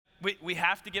We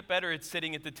have to get better at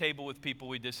sitting at the table with people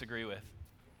we disagree with.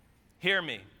 Hear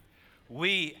me.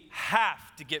 We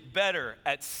have to get better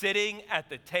at sitting at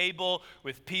the table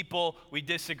with people we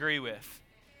disagree with.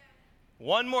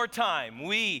 One more time.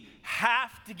 We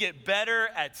have to get better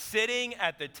at sitting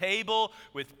at the table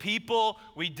with people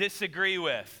we disagree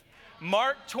with.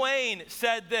 Mark Twain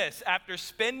said this: after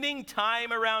spending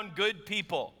time around good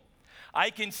people, I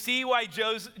can see why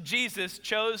Jesus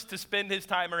chose to spend his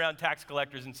time around tax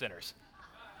collectors and sinners.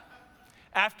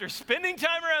 After spending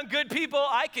time around good people,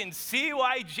 I can see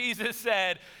why Jesus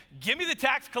said, give me the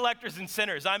tax collectors and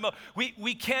sinners.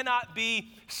 We cannot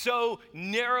be so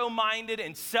narrow-minded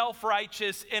and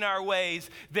self-righteous in our ways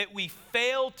that we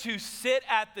fail to sit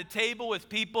at the table with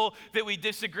people that we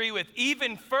disagree with.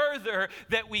 Even further,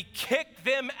 that we kick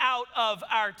them out of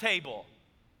our table.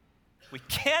 We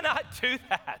cannot do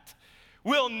that.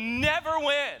 We'll never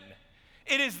win.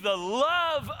 It is the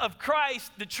love of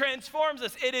Christ that transforms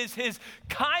us. It is his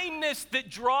kindness that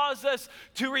draws us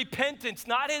to repentance,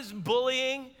 not his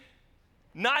bullying,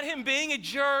 not him being a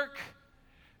jerk.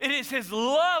 It is his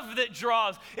love that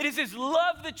draws. It is his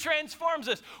love that transforms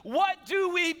us. What do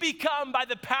we become by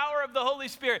the power of the Holy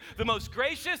Spirit? The most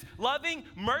gracious, loving,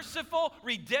 merciful,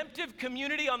 redemptive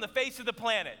community on the face of the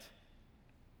planet.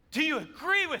 Do you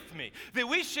agree with me that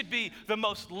we should be the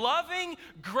most loving,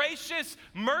 gracious,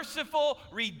 merciful,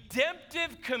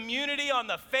 redemptive community on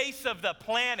the face of the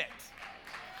planet?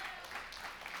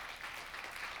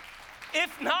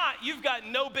 If not, you've got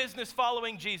no business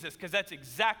following Jesus, because that's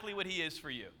exactly what he is for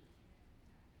you.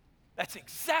 That's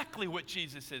exactly what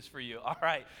Jesus is for you. All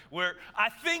right, I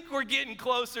think we're getting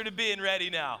closer to being ready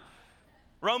now.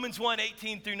 Romans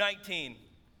 1:18-19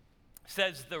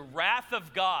 says the wrath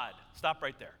of God. Stop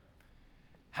right there.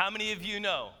 How many of you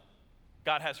know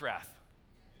God has wrath?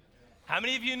 How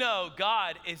many of you know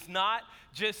God is not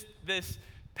just this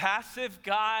passive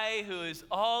guy who is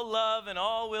all love and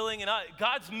all willing, and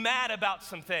God's mad about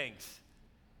some things.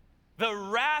 The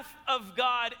wrath of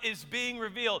God is being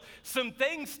revealed. Some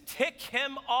things tick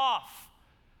him off.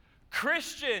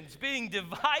 Christians being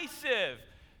divisive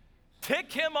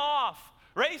tick him off.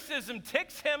 Racism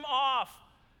ticks him off.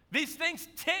 These things,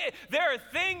 there are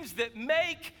things that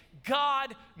make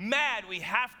God mad. We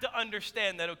have to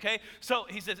understand that, okay? So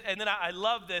he says, and then I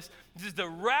love this. He says, the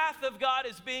wrath of God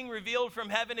is being revealed from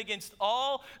heaven against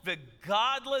all the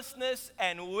godlessness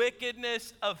and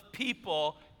wickedness of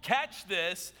people, catch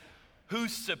this, who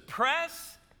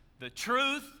suppress the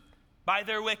truth by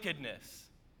their wickedness.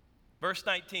 Verse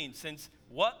 19, since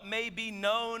what may be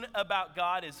known about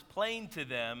God is plain to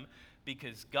them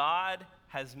because God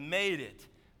has made it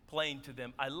plain to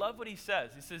them. I love what he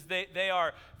says. He says they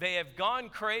have gone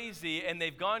crazy, and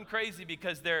they've gone crazy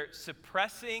because they're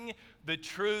suppressing the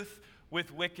truth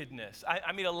with wickedness.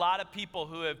 I mean, a lot of people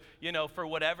who have, for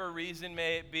whatever reason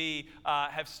may it be,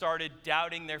 have started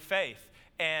doubting their faith.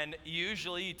 And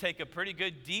usually you take a pretty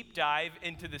good deep dive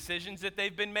into decisions that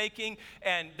they've been making,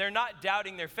 and they're not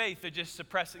doubting their faith, they're just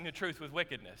suppressing the truth with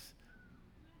wickedness.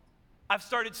 I've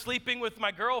started sleeping with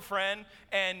my girlfriend,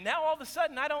 and now all of a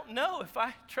sudden I don't know if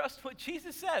I trust what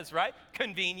Jesus says, right?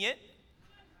 Convenient.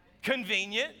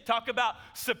 Talk about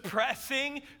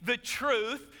suppressing the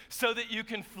truth so that you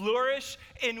can flourish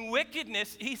in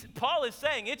wickedness. Paul is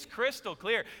saying it's crystal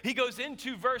clear. He goes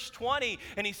into verse 20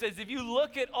 and he says, if you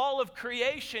look at all of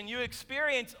creation, you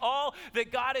experience all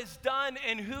that God has done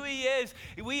and who he is,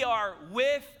 we are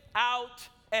without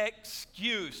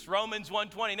excuse. Romans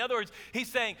 1:20. In other words,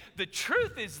 he's saying the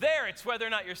truth is there. It's whether or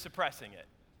not you're suppressing it.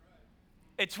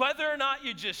 It's whether or not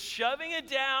you're just shoving it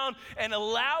down and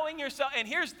allowing yourself. And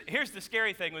here's the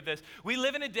scary thing with this. We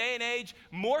live in a day and age,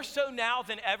 more so now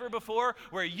than ever before,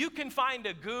 where you can find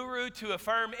a guru to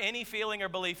affirm any feeling or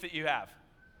belief that you have.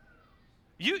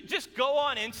 You just go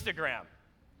on Instagram.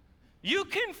 You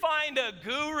can find a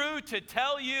guru to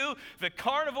tell you the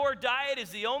carnivore diet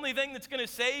is the only thing that's going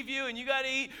to save you, and you got to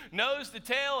eat nose to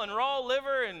tail and raw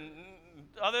liver and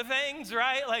other things,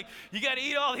 right? Like, you got to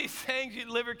eat all these things.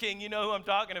 Liver King, you know who I'm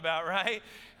talking about, right?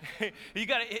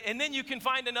 And then you can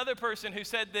find another person who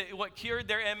said that what cured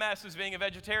their MS was being a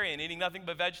vegetarian, eating nothing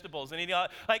but vegetables, and eating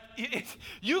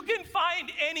you can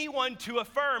find anyone to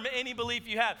affirm any belief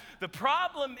you have. The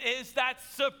problem is that's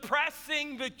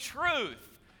suppressing the truth.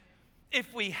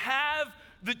 If we have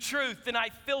the truth, then I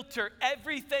filter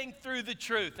everything through the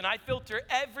truth. And I filter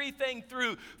everything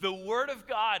through the Word of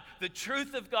God, the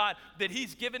truth of God that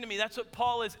He's given to me. That's what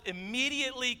Paul is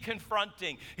immediately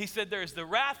confronting. He said, there's the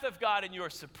wrath of God and you're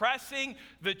suppressing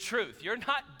the truth. You're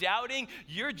not doubting,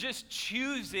 you're just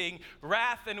choosing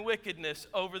wrath and wickedness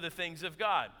over the things of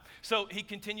God. So he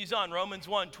continues on, Romans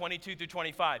 1, 22 through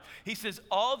 25. He says,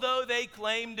 although they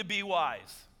claim to be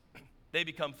wise, they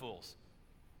become fools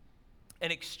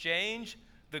and exchange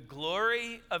the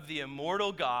glory of the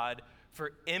immortal God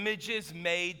for images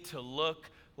made to look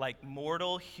like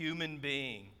mortal human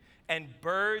being and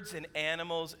birds and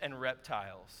animals and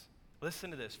reptiles.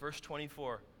 Listen to this, verse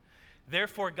 24.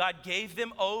 Therefore, God gave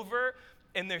them over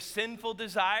in their sinful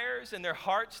desires and their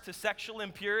hearts to sexual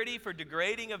impurity for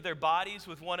degrading of their bodies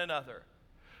with one another.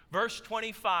 Verse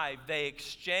 25, they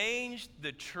exchanged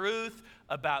the truth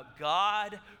about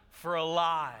God for a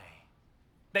lie.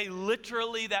 They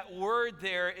literally, that word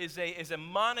there is a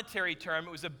monetary term.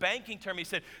 It was a banking term. He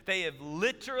said, they have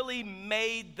literally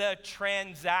made the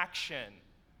transaction.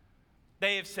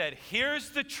 They have said, here's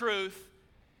the truth,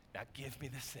 now give me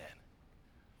the sin.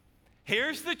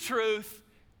 Here's the truth,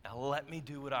 now let me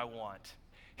do what I want.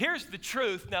 Here's the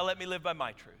truth, now let me live by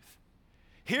my truth.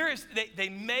 They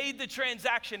made the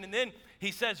transaction, and then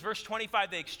he says, verse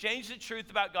 25, they exchanged the truth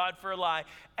about God for a lie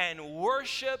and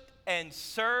worshiped and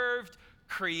served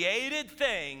created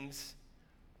things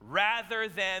rather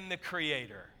than the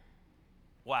Creator.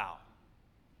 Wow.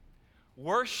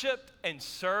 Worshipped and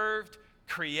served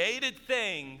created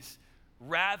things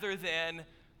rather than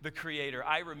the Creator.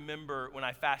 I remember when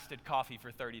I fasted coffee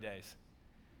for 30 days.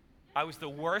 I was the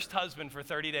worst husband for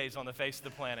 30 days on the face of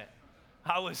the planet.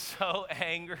 I was so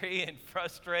angry and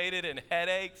frustrated and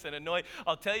headaches and annoyed.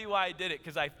 I'll tell you why I did it,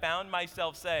 because I found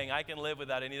myself saying, I can live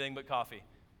without anything but coffee.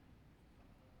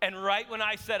 And right when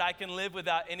I said I can live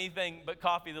without anything but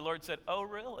coffee, the Lord said, oh,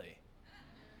 really?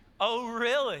 Oh,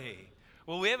 really?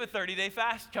 Well, we have a 30-day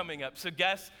fast coming up, so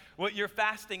guess what you're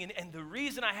fasting. And the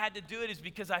reason I had to do it is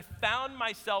because I found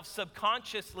myself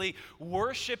subconsciously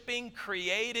worshiping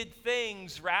created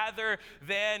things rather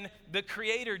than the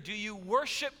Creator. Do you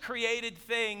worship created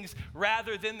things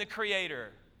rather than the Creator?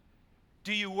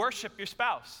 Do you worship your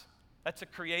spouse? That's a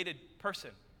created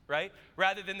person, right?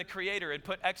 Rather than the Creator, and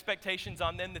put expectations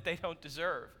on them that they don't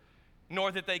deserve,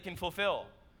 nor that they can fulfill.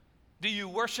 Do you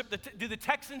worship, do the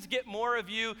Texans get more of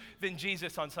you than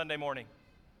Jesus on Sunday morning?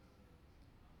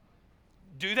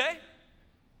 Do they?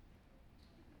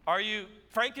 Are you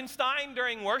Frankenstein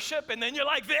during worship and then you're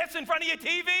like this in front of your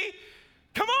TV?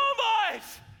 Come on, boys.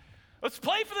 Let's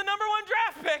play for the number 1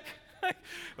 draft pick.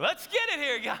 Let's get it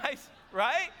here, guys,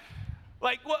 right?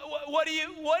 Like, what do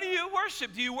you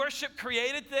worship? Do you worship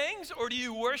created things or do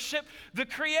you worship the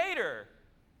Creator?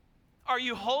 Are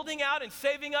you holding out and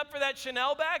saving up for that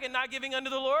Chanel bag and not giving unto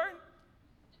the Lord?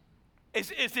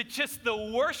 Is it just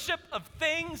the worship of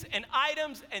things and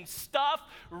items and stuff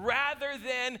rather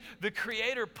than the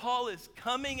Creator? Paul is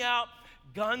coming out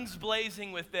guns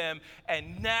blazing with them,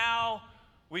 and now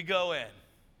we go in.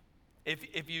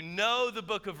 If you know the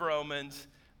book of Romans,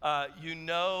 you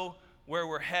know where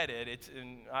we're headed. It's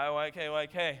in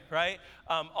IYK, right?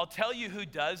 I'll tell you who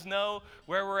does know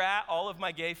where we're at, all of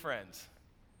my gay friends.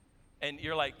 And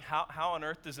you're like, how on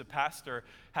earth does a pastor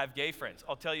have gay friends?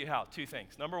 I'll tell you how. 2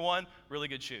 things. Number 1, really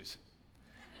good shoes.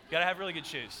 You gotta have really good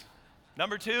shoes.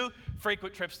 Number 2,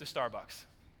 frequent trips to Starbucks.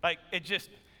 Like,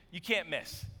 you can't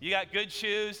miss. You got good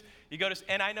shoes, you go to,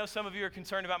 and I know some of you are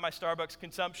concerned about my Starbucks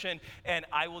consumption, and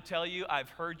I will tell you, I've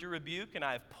heard your rebuke, and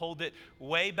I've pulled it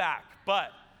way back,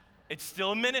 but it's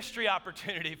still a ministry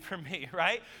opportunity for me,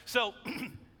 right? So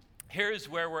here's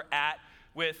where we're at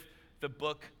with the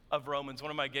book of Romans. One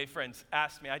of my gay friends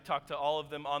asked me, I talked to all of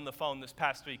them on the phone this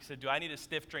past week, said, do I need a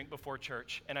stiff drink before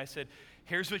church? And I said,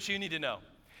 here's what you need to know.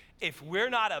 If we're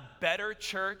not a better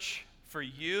church for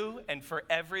you and for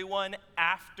everyone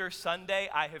after Sunday,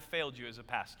 I have failed you as a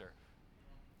pastor.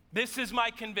 This is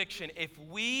my conviction.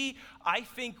 I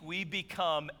think we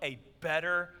become a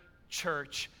better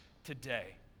church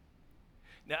today.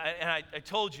 Now, and I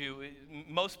told you,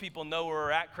 most people know where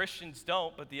we're at. Christians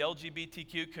don't, but the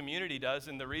LGBTQ community does.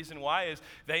 And the reason why is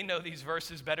they know these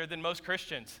verses better than most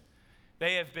Christians.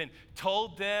 They have been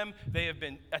told them, they have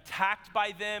been attacked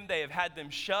by them, they have had them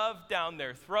shoved down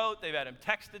their throat, they've had them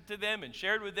texted to them and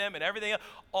shared with them and everything else,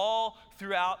 all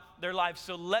throughout their lives.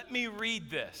 So let me read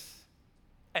this.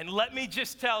 And let me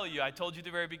just tell you, I told you at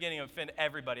the very beginning, I'm offend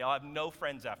everybody. I'll have no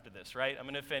friends after this, right? I'm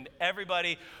going to offend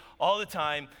everybody all the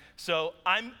time. So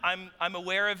I'm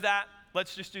aware of that.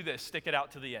 Let's just do this. Stick it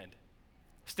out to the end.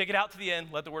 Stick it out to the end.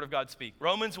 Let the word of God speak.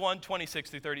 Romans 1, 26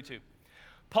 through 32.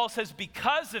 Paul says,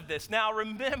 because of this. Now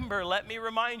remember, let me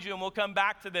remind you, and we'll come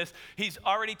back to this. He's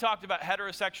already talked about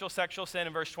heterosexual sexual sin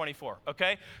in verse 24,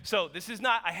 okay? So this is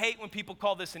not, I hate when people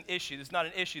call this an issue. This is not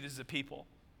an issue, this is a people.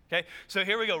 Okay, so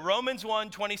here we go. Romans 1,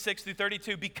 26 through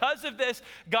 32. Because of this,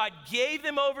 God gave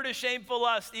them over to shameful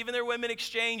lust. Even their women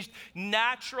exchanged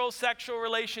natural sexual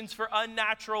relations for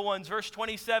unnatural ones. Verse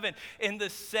 27, in the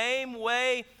same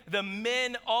way, the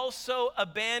men also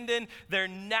abandoned their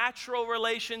natural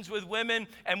relations with women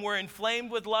and were inflamed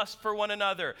with lust for one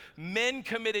another. Men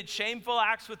committed shameful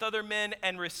acts with other men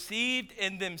and received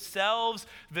in themselves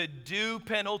the due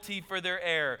penalty for their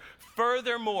error.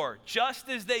 Furthermore, just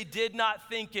as they did not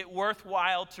think it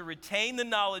worthwhile to retain the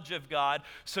knowledge of God,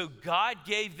 so God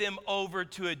gave them over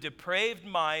to a depraved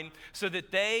mind so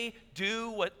that they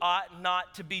do what ought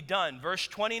not to be done. Verse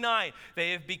 29,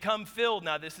 they have become filled.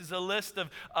 Now this is a list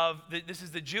this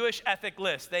is the Jewish ethic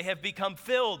list. They have become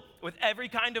filled with every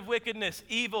kind of wickedness,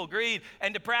 evil, greed,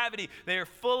 and depravity. They are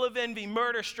full of envy,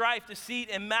 murder, strife, deceit,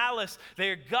 and malice. They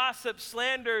are gossips,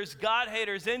 slanderers,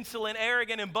 God-haters, insolent,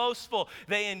 arrogant, and boastful.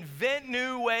 They invent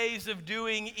new ways of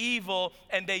doing evil,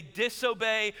 and they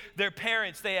disobey their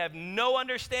parents. They have no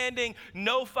understanding,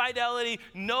 no fidelity,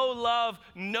 no love,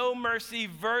 no mercy.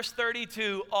 Verse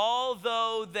 32,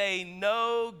 although they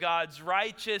know God's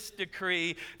righteous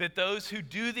decree that those who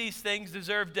do these things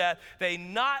deserve death, they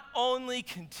not only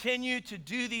continue to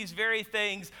do these very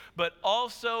things, but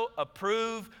also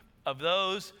approve of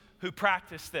those who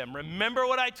practice them. Remember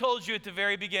what I told you at the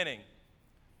very beginning.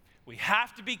 We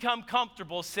have to become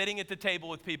comfortable sitting at the table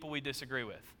with people we disagree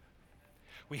with.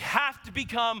 We have to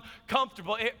become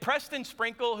comfortable. Preston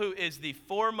Sprinkle, who is the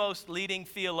foremost leading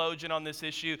theologian on this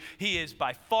issue, he is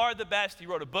by far the best. He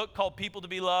wrote a book called People to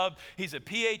Be Loved. He's a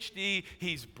PhD.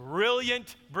 He's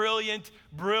brilliant, brilliant,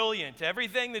 brilliant.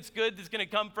 Everything that's good that's going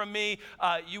to come from me,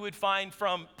 you would find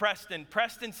from Preston.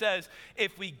 Preston says,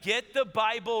 if we get the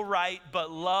Bible right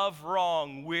but love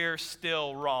wrong, we're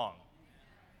still wrong.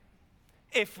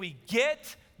 If we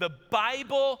get the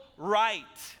Bible right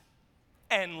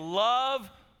and love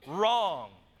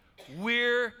wrong,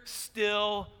 we're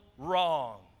still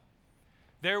wrong.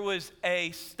 There was a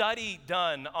study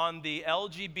done on the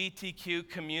LGBTQ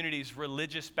community's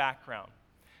religious background.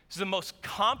 This is the most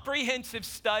comprehensive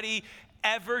study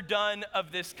ever done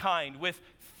of this kind, with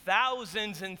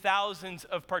thousands and thousands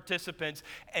of participants.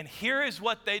 And here is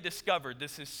what they discovered.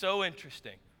 This is so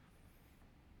interesting.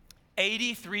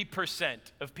 83%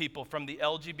 of people from the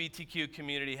LGBTQ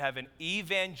community have an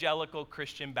evangelical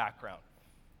Christian background.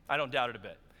 I don't doubt it a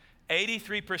bit.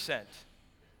 83%.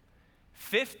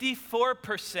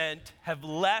 54% have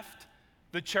left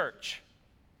the church.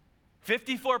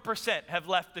 54% have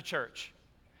left the church.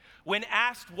 When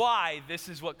asked why, this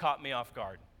is what caught me off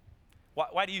guard.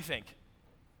 Why do you think?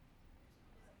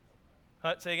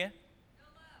 Say again?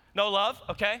 No love?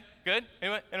 Okay, good.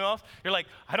 Anyone else? You're like,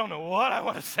 I don't know what I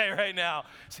want to say right now.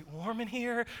 Is it warm in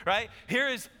here? Right? Here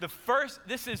is the first,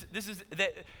 let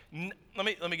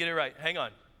me get it right. Hang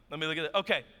on. Let me look at it.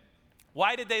 Okay.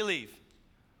 Why did they leave?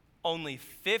 Only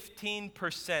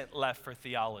 15% left for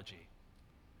theology.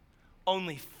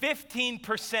 Only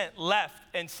 15% left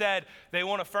and said, they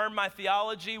won't affirm my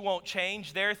theology, won't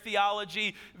change their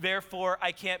theology, therefore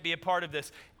I can't be a part of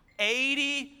this.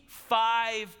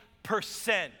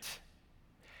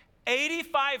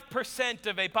 85%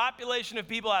 of a population of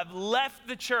people have left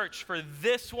the church for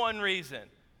this one reason: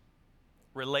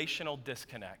 relational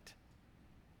disconnect.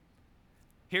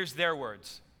 Here's their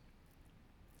words: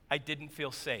 I didn't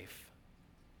feel safe.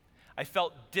 I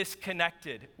felt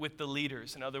disconnected with the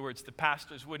leaders. In other words, the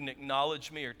pastors wouldn't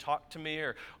acknowledge me or talk to me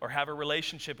or have a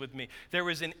relationship with me. There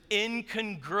was an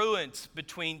incongruence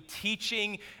between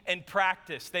teaching and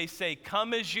practice. They say,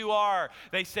 come as you are.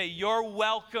 They say, you're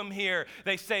welcome here.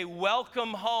 They say, welcome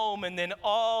home. And then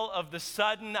all of the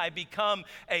sudden, I become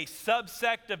a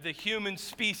subsect of the human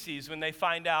species when they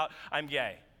find out I'm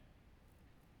gay.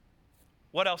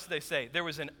 What else did they say? There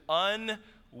was an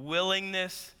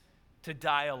unwillingness to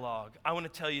dialogue. I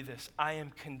want to tell you this. I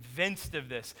am convinced of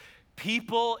this.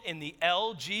 People in the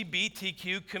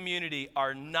LGBTQ community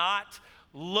are not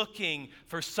looking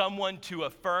for someone to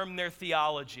affirm their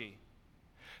theology.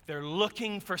 They're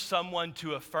looking for someone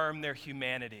to affirm their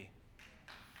humanity.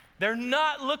 They're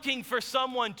not looking for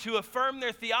someone to affirm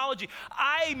their theology.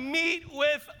 I meet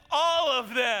with all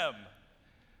of them.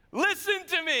 Listen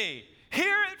to me.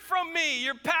 Here at from me,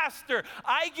 your pastor.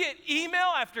 I get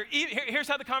email after here's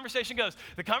how the conversation goes.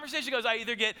 The conversation goes, I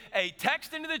either get a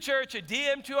text into the church, a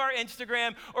DM to our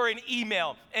Instagram, or an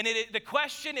email. And the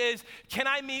question is, can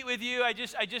I meet with you? I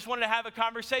just wanted to have a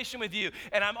conversation with you.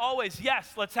 And I'm always,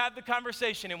 yes, let's have the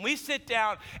conversation. And we sit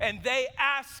down and they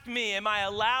ask me, am I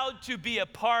allowed to be a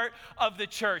part of the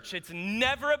church? It's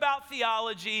never about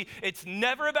theology. It's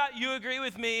never about you agree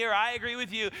with me or I agree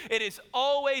with you. It is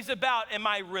always about, am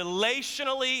I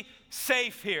relationally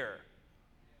safe here?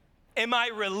 Am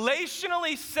I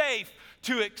relationally safe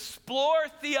to explore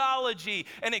theology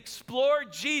and explore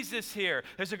Jesus here?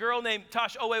 There's a girl named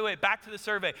Tosh. Oh, wait, back to the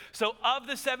survey. So of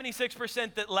the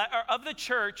 76% of the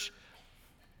church,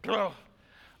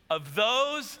 of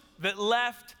those that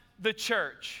left the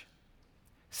church,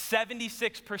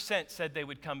 76% said they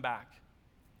would come back.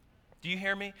 Do you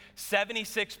hear me?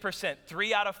 76%,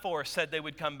 3 out of 4 said they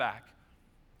would come back.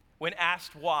 When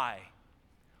asked why,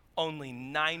 only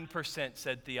 9%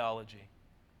 said theology.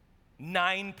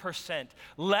 9%.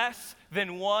 Less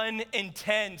than 1 in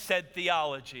 10 said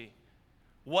theology.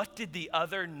 What did the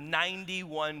other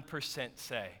 91%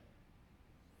 say?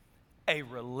 A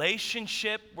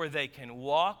relationship where they can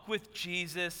walk with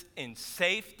Jesus in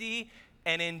safety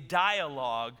and in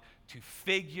dialogue to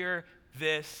figure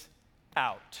this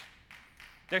out.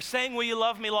 They're saying, will you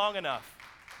love me long enough?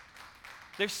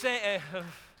 They're saying,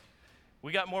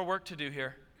 we got more work to do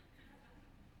here.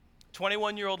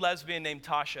 21-year-old lesbian named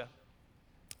Tasha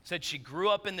said she grew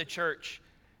up in the church,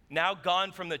 now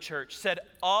gone from the church, said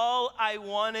all I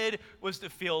wanted was to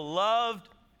feel loved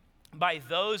by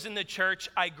those in the church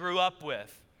I grew up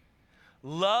with.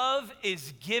 Love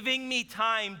is giving me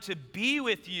time to be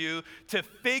with you to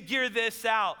figure this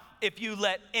out. If you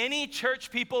let any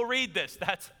church people read this,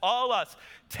 that's all us.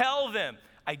 Tell them,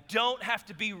 I don't have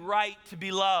to be right to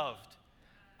be loved.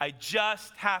 I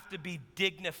just have to be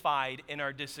dignified in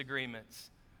our disagreements.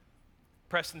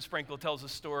 Preston Sprinkle tells a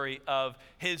story of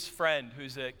his friend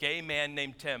who's a gay man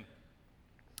named Tim.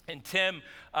 And Tim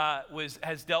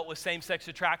has dealt with same-sex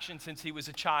attraction since he was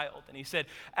a child. And he said,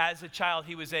 as a child,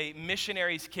 he was a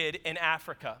missionary's kid in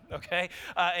Africa, okay?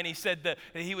 And he said that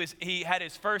he had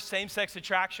his first same-sex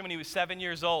attraction when he was 7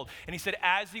 years old. And he said,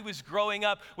 as he was growing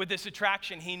up with this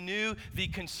attraction, he knew the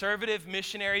conservative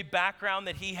missionary background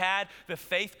that he had, the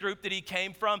faith group that he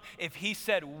came from. If he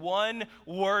said one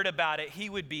word about it, he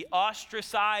would be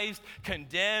ostracized,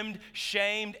 condemned,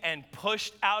 shamed, and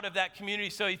pushed out of that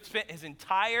community. So he spent his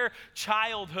entire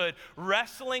childhood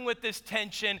wrestling with this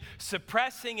tension,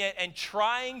 suppressing it, and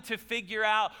trying to figure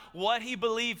out what he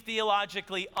believed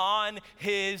theologically on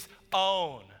his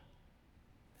own.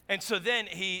 And so then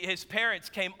his parents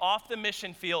came off the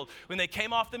mission field. When they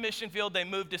came off the mission field, they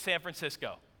moved to San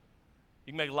Francisco.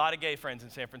 You can make a lot of gay friends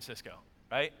in San Francisco,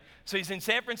 right? So he's in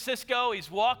San Francisco, he's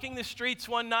walking the streets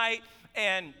one night,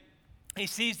 and he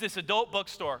sees this adult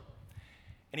bookstore.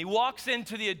 And he walks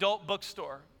into the adult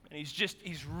bookstore. And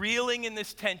he's reeling in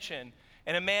this tension,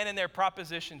 and a man in there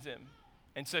propositions him.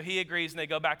 And so he agrees, and they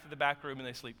go back to the back room, and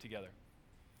they sleep together.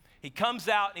 He comes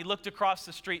out, and he looked across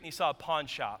the street, and he saw a pawn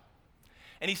shop.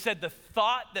 And he said, the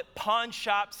thought that pawn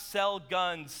shops sell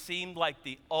guns seemed like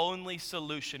the only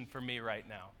solution for me right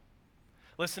now.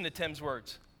 Listen to Tim's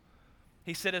words.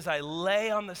 He said, as I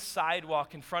lay on the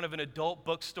sidewalk in front of an adult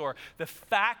bookstore, the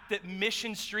fact that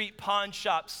Mission Street pawn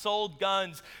shops sold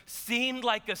guns seemed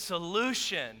like a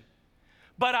solution.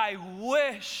 But I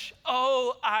wish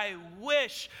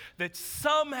that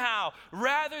somehow,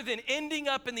 rather than ending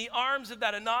up in the arms of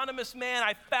that anonymous man,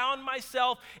 I found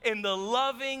myself in the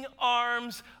loving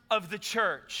arms of the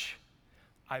church.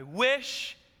 I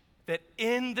wish that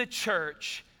in the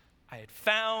church I had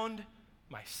found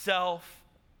myself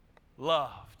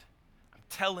loved. I'm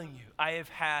telling you, I have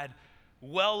had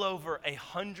well over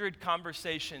 100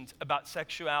 conversations about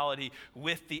sexuality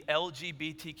with the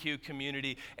LGBTQ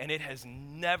community, and it has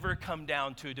never come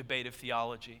down to a debate of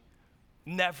theology.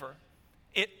 Never.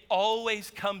 It always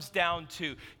comes down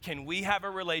to, can we have a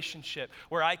relationship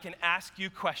where I can ask you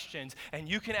questions and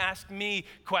you can ask me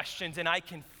questions, and I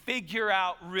can figure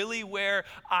out really where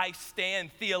I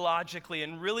stand theologically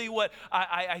and really what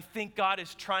I think God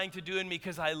is trying to do in me,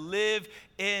 because I live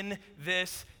in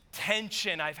this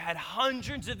tension. I've had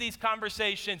hundreds of these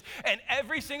conversations, and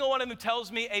every single one of them tells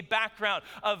me a background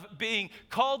of being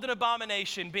called an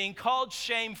abomination, being called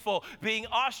shameful, being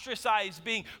ostracized,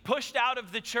 being pushed out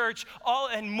of the church,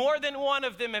 and more than one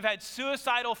of them have had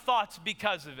suicidal thoughts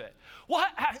because of it. What?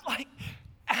 Like,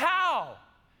 how?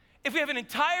 If we have an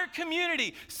entire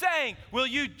community saying, will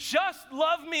you just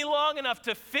love me long enough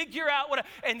to figure out what,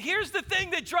 and here's the thing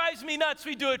that drives me nuts,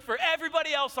 we do it for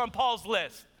everybody else on Paul's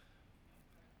list.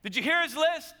 Did you hear his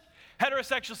list?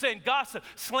 Heterosexual sin, gossip,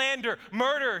 slander,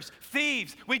 murderers,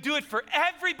 thieves. We do it for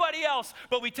everybody else,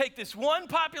 but we take this one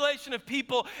population of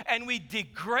people and we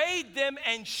degrade them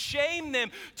and shame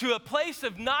them to a place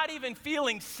of not even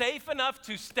feeling safe enough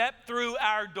to step through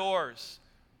our doors.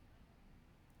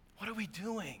 What are we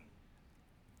doing?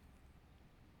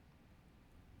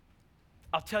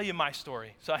 I'll tell you my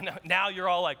story. So I know now you're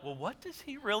all like, well, what does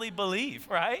he really believe,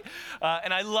 right?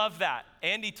 And I love that.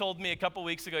 Andy told me a couple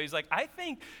weeks ago, he's like, I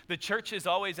think the church is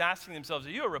always asking themselves, are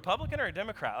you a Republican or a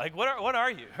Democrat? Like, what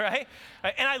are you, right?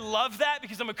 And I love that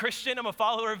because I'm a Christian, I'm a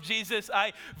follower of Jesus.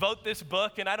 I vote this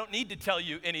book, and I don't need to tell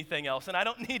you anything else, and I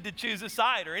don't need to choose a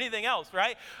side or anything else,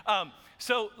 right?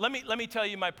 So let me tell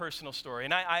you my personal story,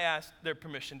 and I asked their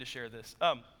permission to share this.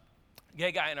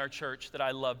 Gay guy in our church that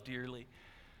I love dearly.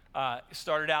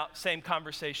 Started out, same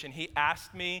conversation. He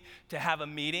asked me to have a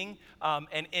meeting,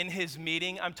 and in his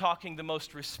meeting, I'm talking the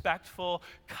most respectful,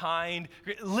 kind,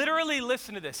 literally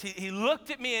listen to this. He looked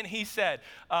at me and he said,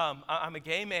 I'm a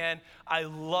gay man. I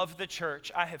love the church.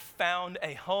 I have found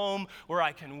a home where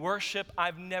I can worship.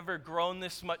 I've never grown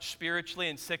this much spiritually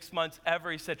in 6 months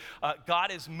ever. He said,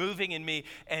 God is moving in me,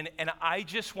 and I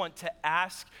just want to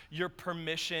ask your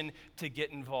permission to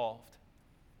get involved.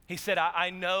 He said,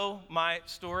 I know my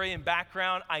story and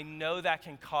background. I know that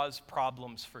can cause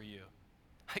problems for you.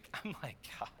 I'm like,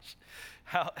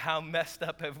 gosh, how messed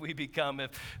up have we become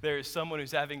if there is someone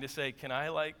who's having to say, can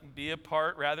I be a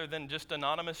part rather than just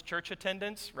anonymous church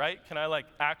attendance, right? Can I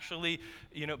actually,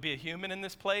 be a human in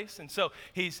this place? And so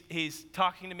he's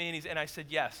talking to me and I said,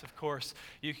 yes, of course,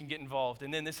 you can get involved.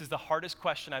 And then this is the hardest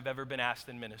question I've ever been asked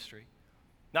in ministry.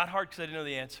 Not hard because I didn't know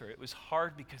the answer. It was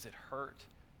hard because it hurt.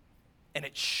 And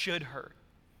it should hurt.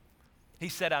 He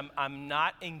said, I'm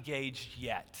not engaged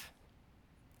yet,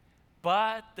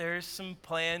 but there's some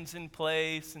plans in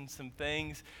place and some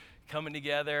things coming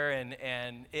together, and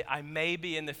I may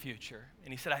be in the future.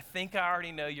 And he said, I think I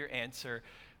already know your answer,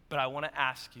 but I want to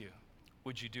ask you,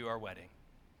 would you do our wedding?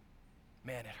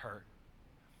 Man, it hurt.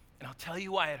 And I'll tell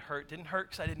you why it hurt. It didn't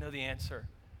hurt because I didn't know the answer.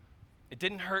 It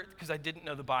didn't hurt because I didn't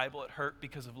know the Bible. It hurt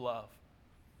because of love.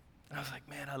 And I was like,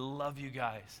 man, I love you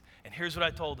guys. And here's what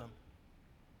I told him.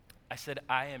 I said,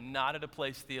 I am not at a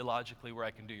place theologically where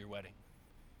I can do your wedding.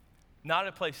 Not at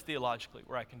a place theologically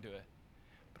where I can do it.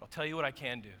 But I'll tell you what I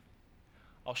can do.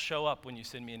 I'll show up when you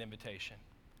send me an invitation.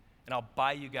 And I'll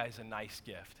buy you guys a nice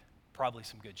gift. Probably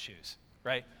some good shoes,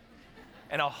 right?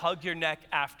 And I'll hug your neck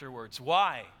afterwards.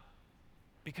 Why?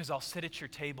 Because I'll sit at your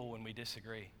table when we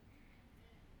disagree.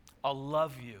 I'll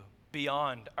love you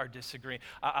beyond our disagreement.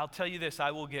 I'll tell you this,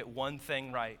 I will get one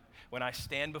thing right. When I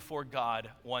stand before God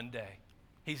one day,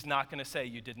 he's not going to say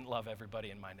you didn't love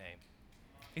everybody in my name.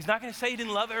 He's not going to say you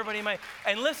didn't love everybody in my name.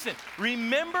 And listen,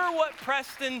 remember what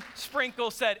Preston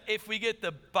Sprinkle said, if we get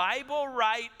the Bible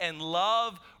right and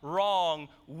love wrong,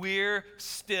 we're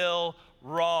still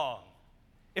wrong.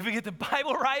 If we get the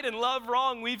Bible right and love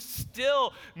wrong, we've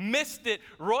still missed it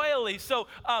royally. So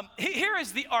here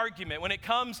is the argument when it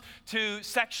comes to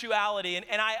sexuality. And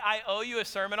I owe you a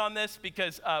sermon on this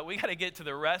because we got to get to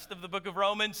the rest of the book of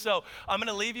Romans. So I'm going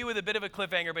to leave you with a bit of a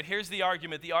cliffhanger, but here's the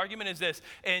argument. The argument is this.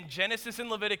 In Genesis and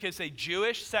Leviticus, a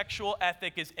Jewish sexual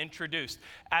ethic is introduced.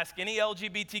 Ask any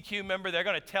LGBTQ member, they're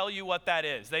going to tell you what that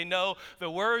is. They know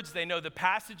the words, they know the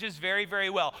passages very, very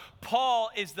well.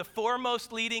 Paul is the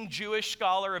foremost leading Jewish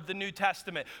scholar of the New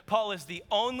Testament. Paul is the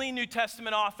only New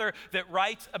Testament author that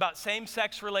writes about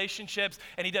same-sex relationships,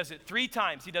 and he does it 3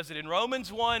 times. He does it in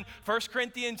Romans 1, 1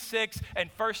 Corinthians 6,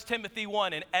 and 1 Timothy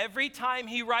 1. And every time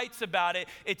he writes about it,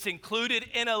 it's included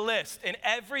in a list. And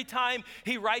every time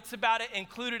he writes about it,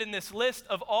 included in this list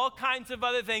of all kinds of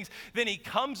other things, then he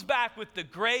comes back with the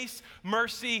grace,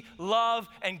 mercy, love,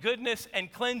 and goodness,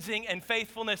 and cleansing, and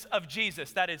faithfulness of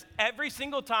Jesus. That is every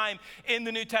single time in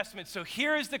the New Testament. So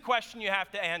here is the question you have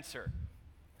to answer.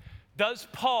 Does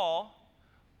Paul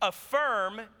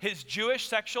affirm his Jewish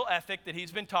sexual ethic that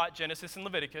he's been taught, Genesis and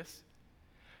Leviticus?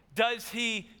 Does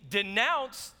he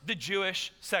denounce the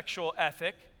Jewish sexual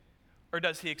ethic, or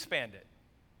does he expand it?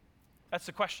 That's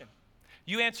the question.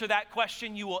 You answer that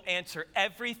question, you will answer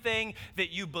everything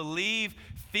that you believe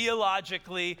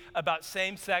theologically about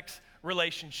same-sex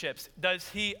relationships. Does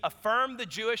he affirm the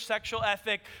Jewish sexual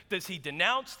ethic? Does he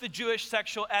denounce the Jewish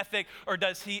sexual ethic? Or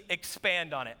does he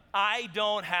expand on it? I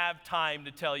don't have time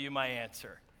to tell you my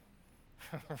answer.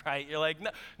 Right? You're like,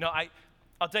 no,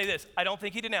 I'll tell you this. I don't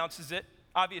think he denounces it.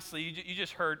 Obviously, you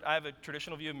just heard, I have a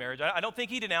traditional view of marriage. I don't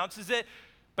think he denounces it,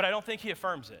 but I don't think he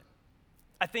affirms it.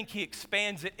 I think he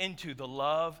expands it into the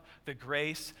love, the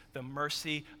grace, the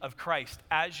mercy of Christ.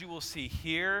 As you will see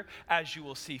here, as you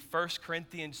will see 1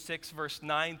 Corinthians 6, verse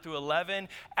 9 through 11,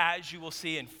 as you will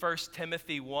see in 1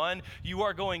 Timothy 1, you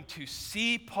are going to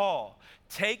see Paul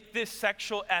take this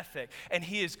sexual ethic and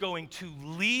he is going to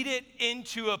lead it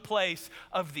into a place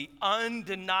of the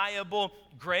undeniable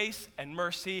grace and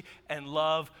mercy and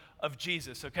love of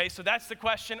Jesus, okay? So that's the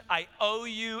question. I owe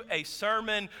you a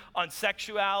sermon on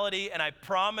sexuality, and I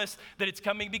promise that it's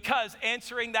coming, because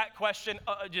answering that question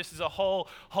just is a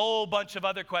whole bunch of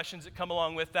other questions that come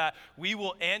along with that. We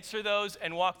will answer those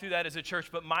and walk through that as a church,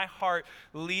 but my heart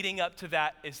leading up to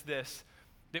that is this,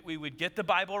 that we would get the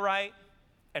Bible right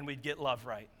and we'd get love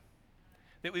right.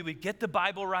 That we would get the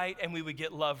Bible right and we would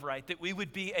get love right. That we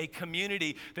would be a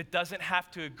community that doesn't have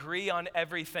to agree on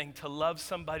everything to love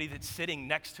somebody that's sitting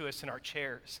next to us in our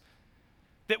chairs.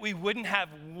 That we wouldn't have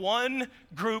one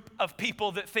group of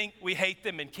people that think we hate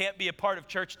them and can't be a part of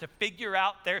church to figure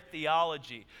out their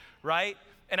theology, right?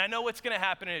 And I know what's going to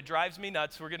happen, and it drives me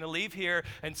nuts. We're going to leave here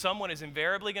and someone is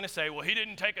invariably going to say, well, he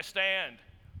didn't take a stand.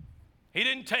 He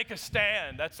didn't take a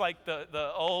stand. That's like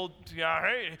the old,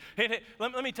 hey.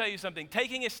 Let me tell you something.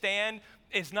 Taking a stand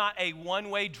is not a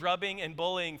one-way drubbing and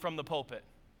bullying from the pulpit.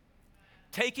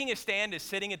 Taking a stand is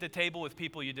sitting at the table with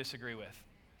people you disagree with.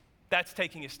 That's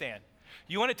taking a stand.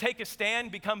 You want to take a stand?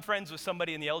 Become friends with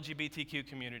somebody in the LGBTQ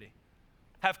community.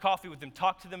 Have coffee with them.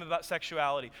 Talk to them about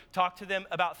sexuality. Talk to them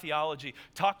about theology.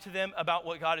 Talk to them about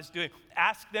what God is doing.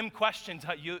 Ask them questions.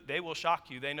 They will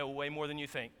shock you. They know way more than you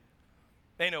think.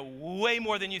 They know way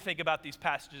more than you think about these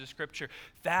passages of Scripture.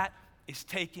 That is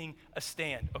taking a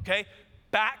stand, okay?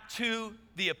 Back to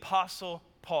the Apostle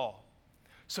Paul.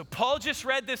 So Paul just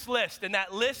read this list, and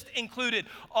that list included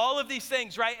all of these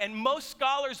things, right? And most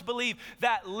scholars believe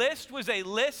that list was a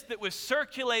list that was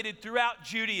circulated throughout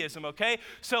Judaism, okay?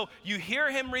 So you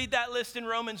hear him read that list in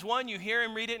Romans 1, you hear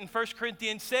him read it in 1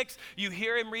 Corinthians 6, you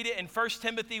hear him read it in 1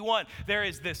 Timothy 1. There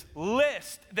is this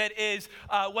list that is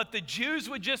what the Jews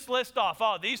would just list off.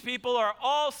 Oh, these people are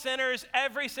all sinners,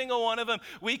 every single one of them.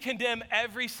 We condemn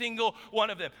every single one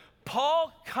of them.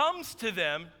 Paul comes to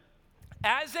them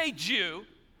as a Jew,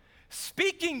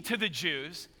 speaking to the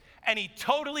Jews, and he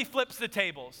totally flips the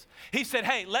tables. He said,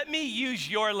 hey, let me use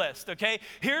your list, okay?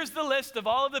 Here's the list of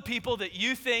all of the people that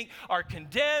you think are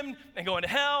condemned and going to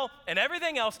hell and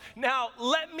everything else. Now,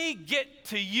 let me get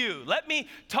to you. Let me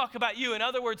talk about you. In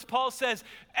other words, Paul says,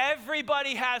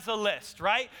 everybody has a list,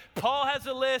 right? Paul has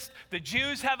a list. The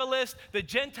Jews have a list. The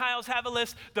Gentiles have a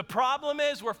list. The problem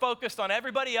is we're focused on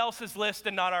everybody else's list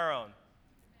and not our own.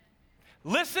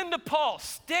 Listen to Paul.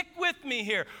 Stick with me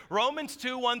here. Romans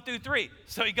 2, 1 through 3.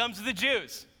 So he comes to the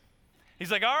Jews. He's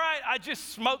like, all right, I just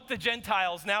smoked the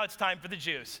Gentiles. Now it's time for the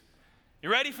Jews. You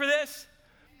ready for this?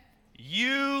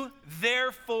 You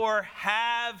therefore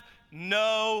have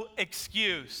no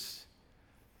excuse.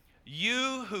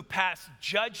 You who pass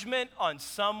judgment on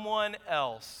someone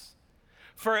else.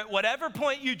 For at whatever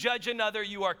point you judge another,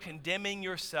 you are condemning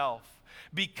yourself.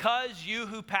 Because you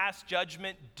who pass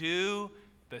judgment do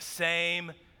the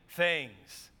same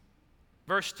things.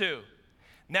 Verse 2.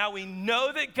 Now we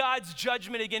know that God's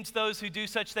judgment against those who do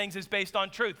such things is based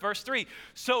on truth. Verse 3.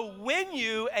 So when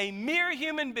you, a mere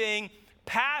human being,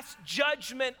 pass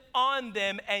judgment on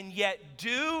them and yet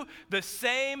do the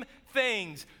same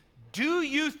things, do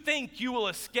you think you will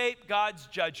escape God's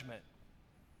judgment?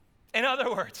 In other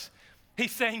words,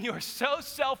 he's saying you are so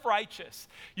self-righteous,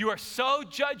 you are so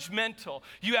judgmental,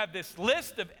 you have this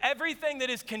list of everything that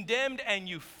is condemned, and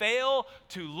you fail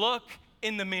to look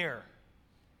in the mirror.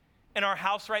 In our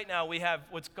house right now, we have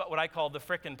what I call the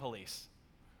frickin' police,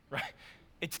 right?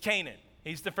 It's Canaan.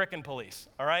 He's the frickin' police,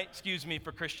 all right? Excuse me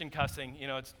for Christian cussing,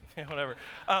 it's whatever.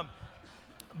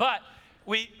 But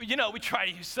we try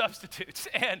to use substitutes,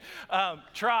 and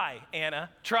try, Anna,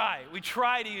 try. We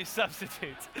try to use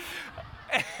substitutes.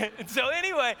 And so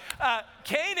anyway,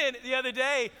 Canaan, the other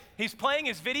day, he's playing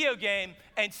his video game,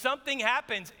 and something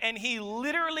happens, and he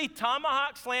literally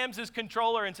tomahawk slams his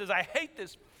controller and says, I hate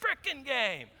this frickin'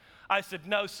 game. I said,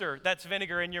 no, sir, that's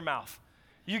vinegar in your mouth.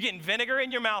 You're getting vinegar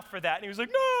in your mouth for that. And he was like,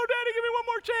 no, Daddy, give me one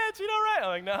more chance, right?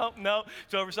 I'm like, no,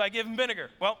 it's over, so I give him vinegar.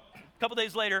 Well, a couple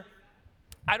days later,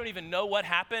 I don't even know what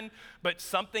happened, but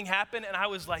something happened, and I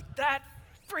was like, that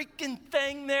freaking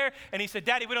thing there? And he said,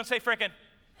 Daddy, we don't say frickin'.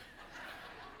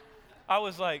 I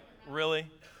was like, really?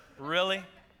 Really?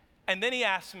 And then he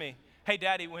asked me, hey,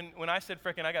 Daddy, when I said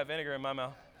frickin', I got vinegar in my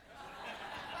mouth.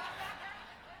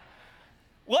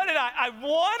 What did I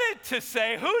wanted to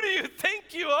say, who do you think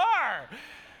you are?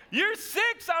 You're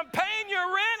 6, I'm paying your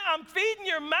rent, I'm feeding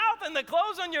your mouth, and the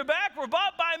clothes on your back were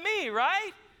bought by me,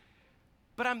 right?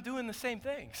 but I'm doing the same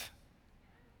things.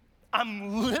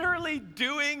 I'm literally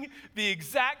doing the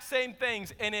exact same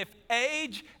things. And if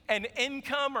age and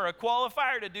income are a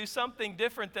qualifier to do something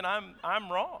different, then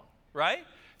I'm wrong, right?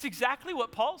 It's exactly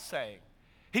what Paul's saying.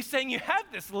 He's saying you have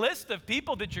this list of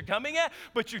people that you're coming at,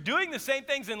 but you're doing the same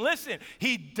things. And listen,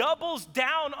 he doubles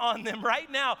down on them right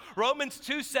now. Romans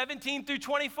 2:17 through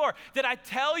 24. Did I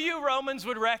tell you Romans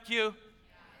would wreck you?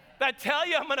 Did I tell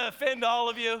you I'm going to offend all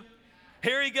of you?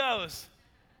 Here he goes.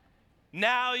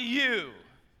 Now you,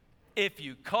 if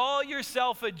you call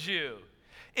yourself a Jew,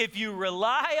 if you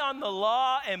rely on the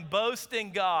law and boast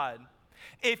in God,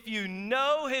 if you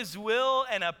know his will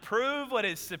and approve what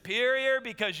is superior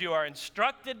because you are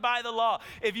instructed by the law,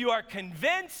 if you are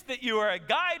convinced that you are a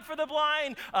guide for the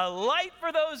blind, a light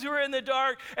for those who are in the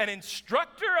dark, an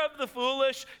instructor of the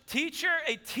foolish,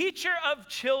 a teacher of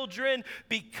children,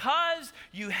 because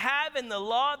you have in the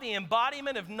law the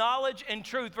embodiment of knowledge and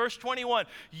truth. Verse 21,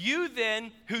 you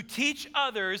then who teach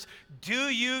others, do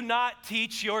you not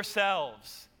teach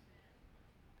yourselves?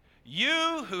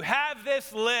 You who have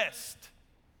this list,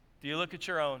 do you look at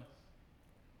your own?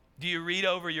 Do you read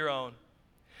over your own?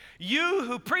 You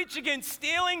who preach against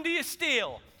stealing, do you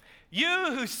steal?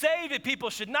 You who say that people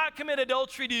should not commit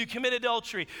adultery, do you commit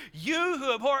adultery? You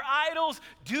who abhor idols,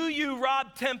 do you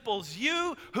rob temples?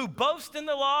 You who boast in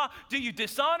the law, do you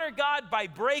dishonor God by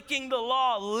breaking the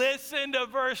law? Listen to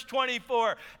verse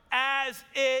 24. As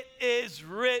it is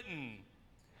written,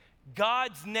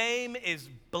 God's name is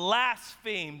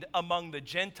blasphemed among the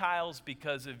Gentiles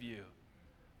because of you.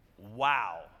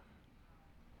 Wow.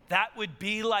 That would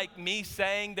be like me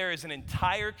saying there is an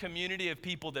entire community of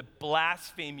people that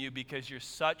blaspheme you because you're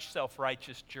such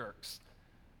self-righteous jerks.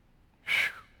 Whew.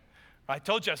 I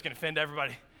told you I was going to offend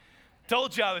everybody.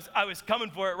 Told you I was coming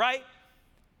for it, right?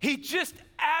 He just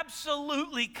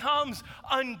absolutely comes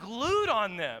unglued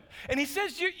on them. And he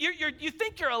says, you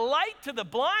think you're a light to the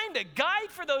blind, a guide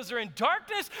for those who are in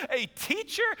darkness, a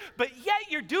teacher, but yet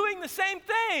you're doing the same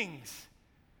things.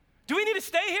 Do we need to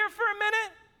stay here for a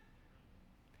minute?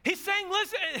 He's saying,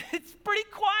 listen, it's pretty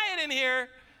quiet in here.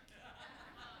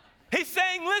 He's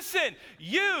saying, listen,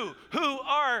 you who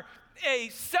are a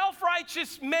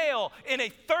self-righteous male in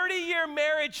a 30-year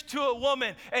marriage to a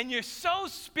woman, and you're so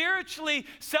spiritually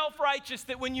self-righteous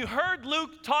that when you heard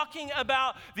Luke talking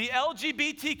about the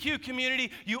LGBTQ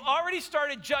community, you already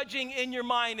started judging in your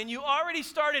mind, and you already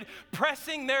started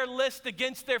pressing their list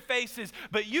against their faces,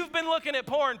 but you've been looking at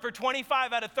porn for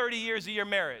 25 out of 30 years of your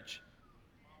marriage.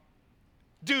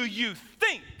 Do you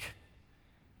think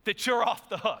that you're off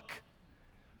the hook?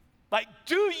 Like,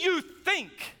 do you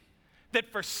think that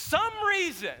for some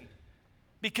reason,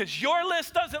 because your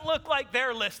list doesn't look like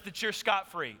their list, that you're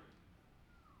scot-free?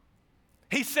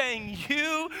 He's saying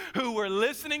you who were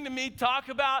listening to me talk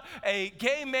about a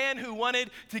gay man who wanted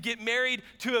to get married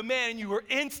to a man, and you were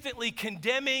instantly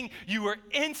condemning, you were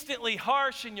instantly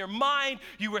harsh in your mind,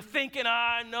 you were thinking,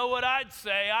 I know what I'd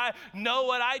say, I know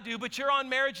what I do, but you're on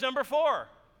marriage number 4.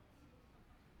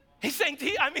 He's saying,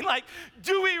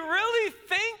 do we really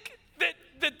think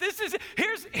that this is,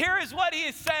 here is what he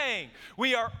is saying.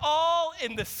 We are all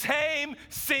in the same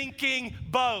sinking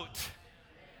boat.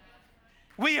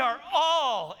 We are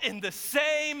all in the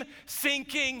same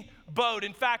sinking boat.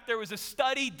 In fact, there was a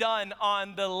study done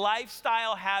on the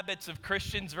lifestyle habits of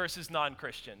Christians versus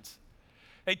non-Christians.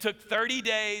 They took 30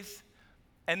 days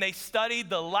and they studied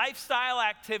the lifestyle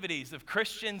activities of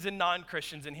Christians and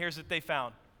non-Christians, and here's what they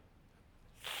found.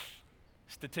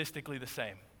 Statistically the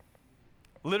same.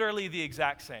 Literally the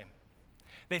exact same.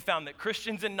 They found that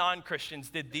Christians and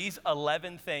non-Christians did these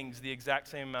 11 things the exact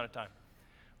same amount of time.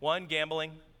 1,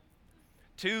 gambling.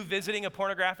 2, visiting a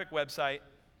pornographic website.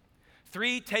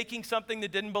 3, taking something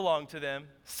that didn't belong to them.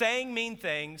 Saying mean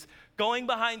things. Going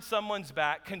behind someone's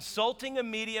back. Consulting a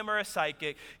medium or a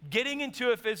psychic. Getting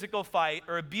into a physical fight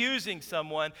or abusing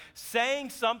someone. Saying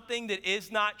something that is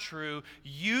not true.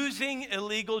 Using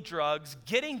illegal drugs.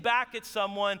 Getting back at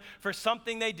someone for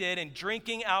something they did. And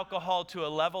drinking alcohol to a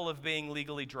level of being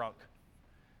legally drunk.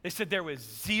 They said there was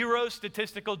zero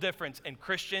statistical difference in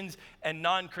Christians and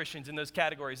non-Christians in those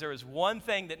categories. There was one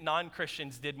thing that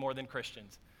non-Christians did more than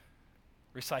Christians.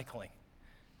 Recycling.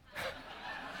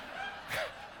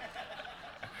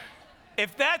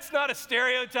 If that's not a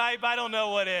stereotype, I don't know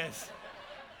what is.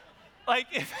 Like,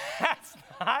 if that's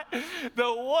not,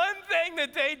 the one thing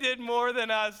that they did more than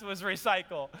us was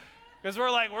recycle. Because we're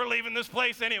like, we're leaving this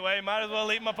place anyway, might as well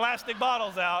leave my plastic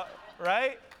bottles out,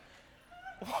 right?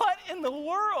 What in the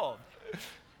world?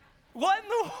 What in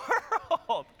the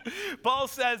world? Paul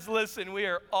says, listen, we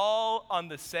are all on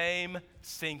the same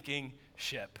sinking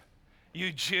ship.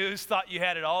 You Jews thought you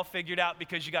had it all figured out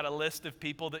because you got a list of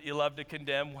people that you love to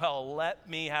condemn. Well, let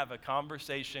me have a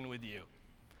conversation with you.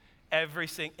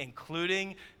 Everything,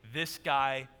 including this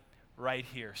guy right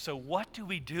here. So what do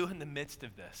we do in the midst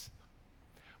of this?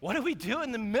 What do we do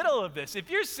in the middle of this? If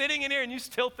you're sitting in here and you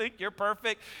still think you're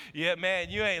perfect, yeah, man,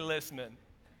 you ain't listening.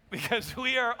 Because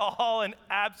we are all an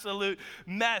absolute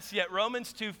mess. Yet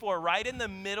Romans 2:4, right in the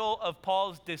middle of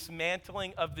Paul's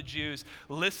dismantling of the Jews,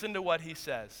 listen to what he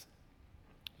says.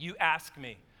 You ask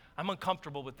me, I'm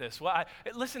uncomfortable with this. Well,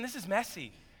 listen, this is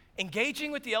messy.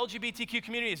 Engaging with the LGBTQ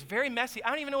community is very messy. I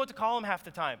don't even know what to call them half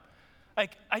the time.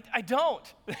 Like, I don't.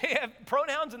 They have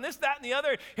pronouns and this, that, and the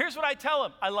other. Here's what I tell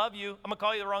them. I love you. I'm going to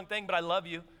call you the wrong thing, but I love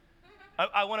you.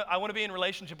 I want to be in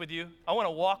relationship with you. I want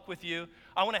to walk with you.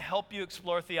 I want to help you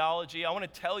explore theology. I want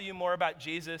to tell you more about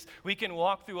Jesus. We can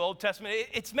walk through Old Testament.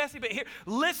 It's messy, but here,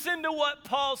 listen to what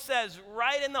Paul says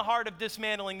right in the heart of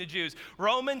dismantling the Jews.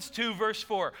 Romans 2, verse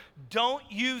 4. Don't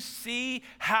you see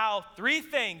how three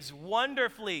things,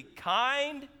 wonderfully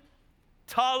kind,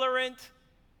 tolerant,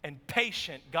 and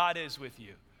patient God is with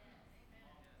you?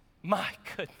 My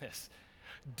goodness.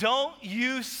 Don't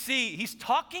you see? He's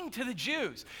talking to the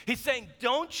Jews. He's saying,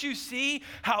 don't you see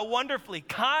how wonderfully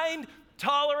kind,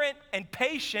 tolerant, and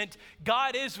patient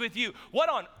God is with you? What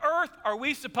on earth are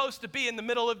we supposed to be in the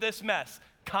middle of this mess?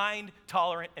 Kind,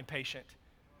 tolerant, and patient.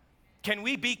 Can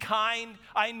we be kind?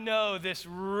 I know this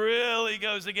really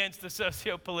goes against the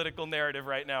socio-political narrative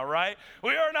right now, right?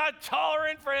 We are not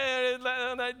tolerant for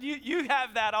you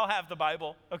have that, I'll have the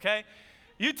Bible, okay?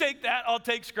 You take that, I'll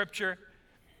take Scripture.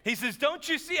 He says, don't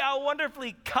you see how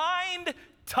wonderfully kind,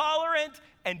 tolerant,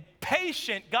 and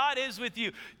patient God is with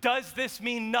you? Does this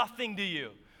mean nothing to you?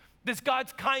 Does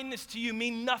God's kindness to you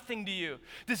mean nothing to you?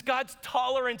 Does God's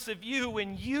tolerance of you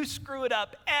when you screw it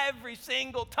up every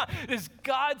single time? Does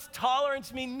God's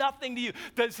tolerance mean nothing to you?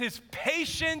 Does his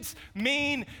patience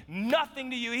mean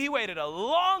nothing to you? He waited a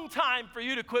long time for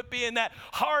you to quit being that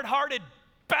hard-hearted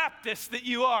Baptist that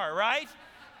you are, right?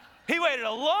 He waited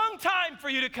a long time for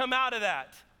you to come out of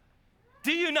that.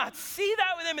 Do you not see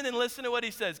that with him? And then listen to what he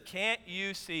says. Can't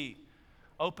you see?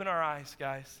 Open our eyes,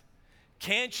 guys.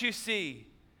 Can't you see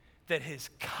that his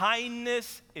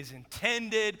kindness is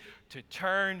intended to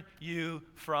turn you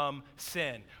from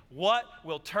sin? What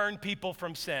will turn people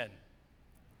from sin?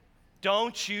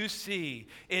 Don't you see?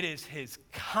 It is his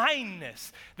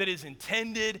kindness that is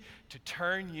intended to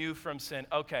turn you from sin.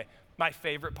 Okay, my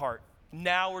favorite part.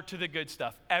 Now we're to the good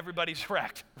stuff. Everybody's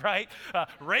wrecked, right?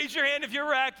 Raise your hand if you're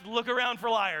wrecked. Look around for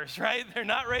liars, right? They're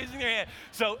not raising their hand.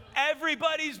 So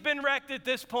everybody's been wrecked at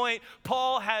this point.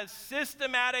 Paul has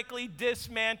systematically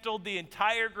dismantled the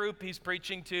entire group he's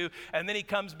preaching to, and then he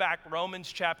comes back, Romans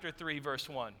chapter 3, verse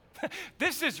 1.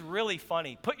 This is really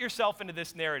funny. Put yourself into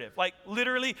this narrative. Like,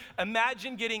 literally,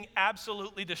 imagine getting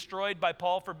absolutely destroyed by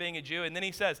Paul for being a Jew, and then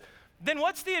he says, then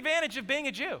what's the advantage of being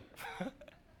a Jew?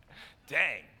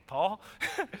 Dang. Paul,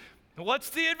 what's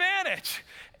the advantage?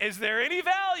 Is there any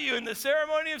value in the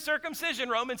ceremony of circumcision?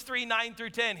 Romans 3, 9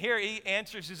 through 10. Here he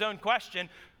answers his own question.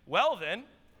 Well then,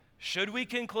 should we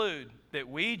conclude that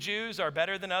we Jews are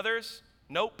better than others?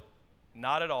 Nope,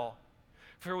 not at all.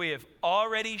 For we have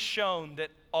already shown that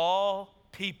all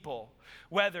people,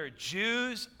 whether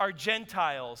Jews or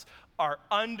Gentiles, are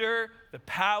under the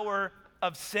power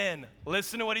of sin.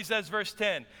 Listen to what he says, verse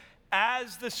 10.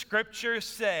 As the scriptures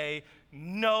say,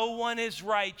 no one is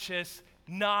righteous,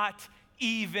 not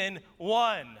even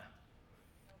one.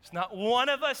 There's not one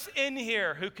of us in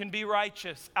here who can be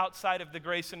righteous outside of the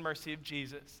grace and mercy of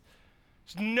Jesus.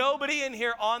 There's nobody in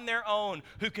here on their own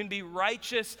who can be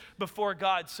righteous before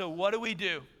God. So what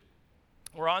do?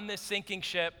 We're on this sinking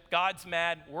ship. God's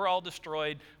mad. We're all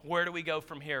destroyed. Where do we go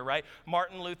from here, right?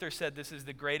 Martin Luther said this is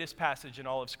the greatest passage in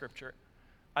all of Scripture.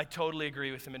 I totally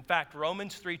agree with him. In fact,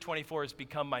 Romans 3:24 has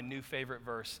become my new favorite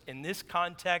verse. In this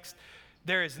context,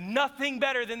 there is nothing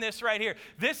better than this right here.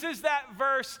 This is that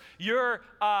verse. You're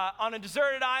on a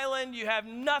deserted island. You have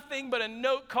nothing but a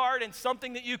note card and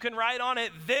something that you can write on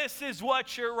it. This is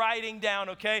what you're writing down,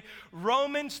 okay?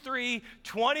 Romans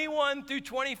 3:21 through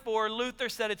 24, Luther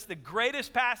said it's the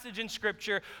greatest passage in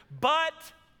Scripture.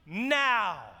 But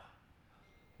now,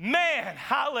 man,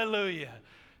 hallelujah.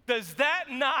 Does that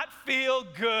not feel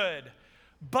good?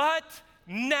 But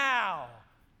now,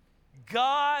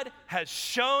 God has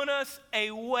shown us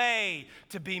a way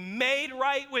to be made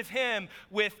right with him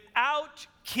without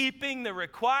keeping the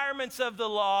requirements of the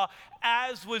law,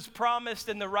 as was promised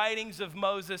in the writings of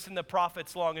Moses and the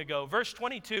prophets long ago. Verse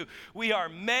 22, we are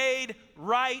made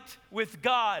right with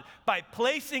God by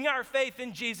placing our faith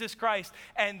in Jesus Christ.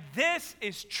 And this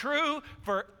is true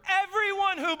for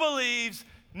everyone who believes,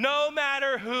 no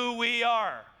matter who we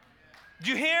are.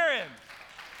 Do you hear him?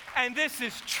 And this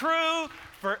is true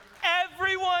for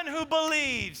everyone who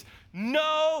believes,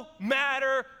 no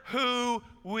matter who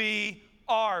we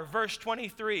are. Verse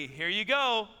 23, here you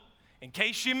go. In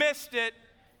case you missed it,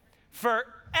 for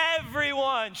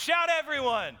everyone, shout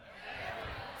everyone.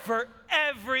 For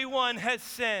everyone has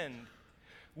sinned.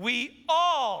 We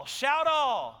all, shout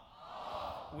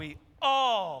all. We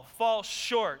all fall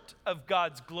short of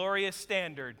God's glorious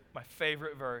standard. My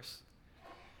favorite verse.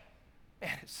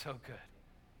 Man, it's so good.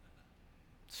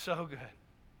 So good.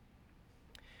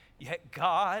 Yet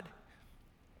God,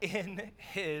 in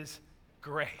his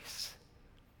grace,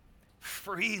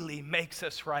 freely makes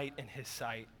us right in his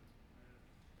sight.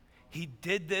 He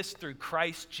did this through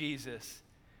Christ Jesus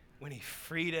when he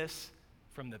freed us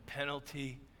from the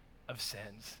penalty of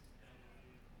sins.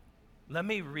 Let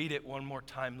me read it one more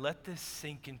time. Let this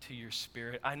sink into your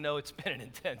spirit. I know it's been an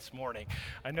intense morning.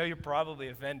 I know you're probably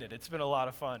offended. It's been a lot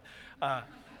of fun.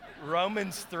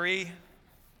 Romans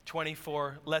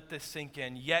 3:24, let this sink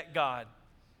in. Yet God,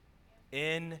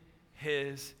 in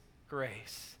his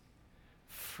grace,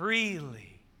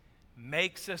 freely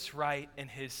makes us right in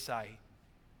his sight.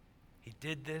 He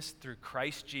did this through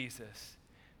Christ Jesus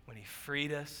when he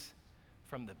freed us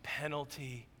from the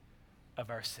penalty of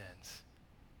our sins.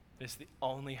 This is the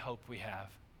only hope we have.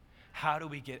 How do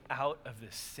we get out of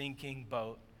this sinking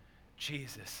boat?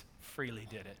 Jesus freely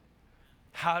did it.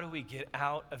 How do we get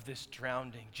out of this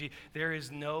drowning? There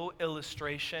is no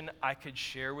illustration I could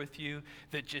share with you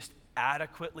that just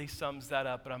adequately sums that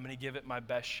up, but I'm going to give it my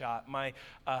best shot. My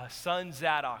son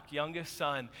Zadok, youngest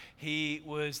son,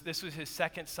 this was his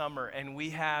second summer, and we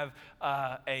have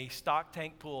a stock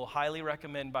tank pool. Highly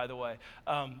recommend, by the way,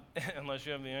 unless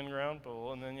you have the in-ground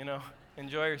pool, and then,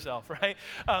 enjoy yourself, right?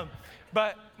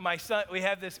 But my son, we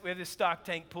have this stock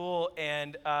tank pool,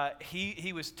 and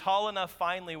he was tall enough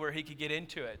finally where he could get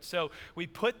into it. So we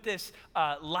put this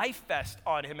life vest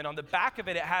on him, and on the back of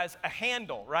it, it has a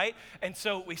handle, right? And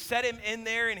so we set him in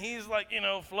there, and he's like,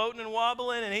 floating and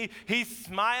wobbling, and he's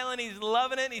smiling, he's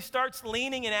loving it, and he starts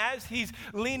leaning, and as he's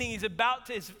leaning, his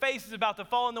face is about to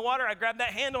fall in the water. I grab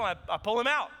that handle, and I pull him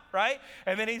out. Right?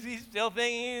 And then he's still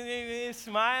thinking, he's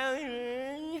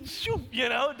smiling,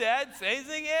 Dad says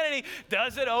it again, and he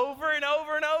does it over and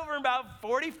over and over. And about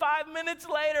 45 minutes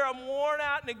later, I'm worn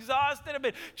out and exhausted. I've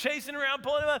been chasing around,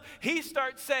 pulling him up. He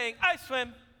starts saying, I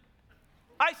swim.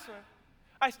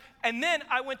 And then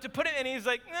I went to put it, and he's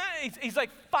like, he's like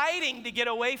fighting to get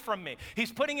away from me.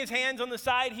 He's putting his hands on the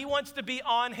side. He wants to be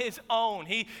on his own.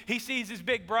 He sees his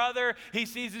big brother. He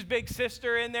sees his big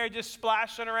sister in there just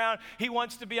splashing around. He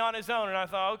wants to be on his own. And I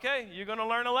thought, okay, you're going to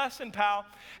learn a lesson, pal.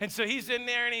 And so he's in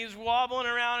there, and he's wobbling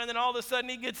around, and then all of a sudden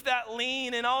he gets that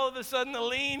lean, and all of a sudden the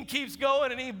lean keeps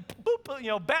going, and he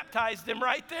baptized him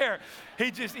right there. He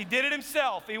did it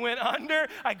himself. He went under.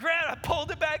 I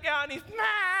pulled it back out, and he's,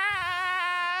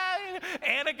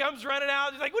 Anna comes running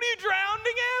out. She's like, what are you drowning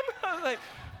him? I was like,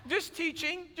 just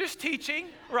teaching,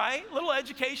 right? Little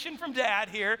education from Dad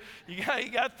here. You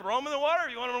got to throw him in the water.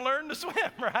 You want him to learn to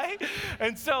swim, right?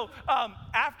 And so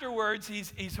afterwards,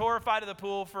 he's horrified of the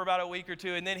pool for about a week or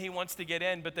two, and then he wants to get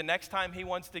in. But the next time he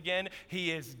wants to get in,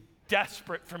 he is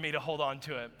desperate for me to hold on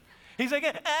to him. He's like,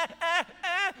 he's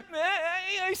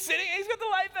sitting, he's got the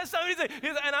life vest on.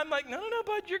 And I'm like, no,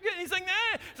 bud, you're good. He's like,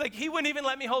 nah. It's like he wouldn't even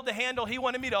let me hold the handle. He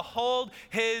wanted me to hold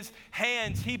his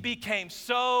hands. He became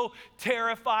so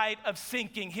terrified of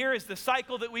sinking. Here is the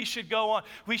cycle that we should go on.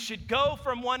 We should go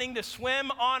from wanting to swim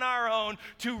on our own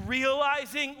to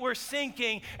realizing we're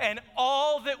sinking, and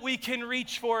all that we can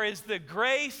reach for is the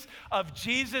grace of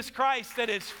Jesus Christ that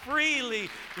is freely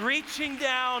reaching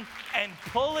down and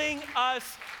pulling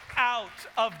us out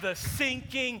of the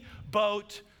sinking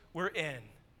boat we're in.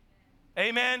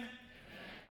 Amen?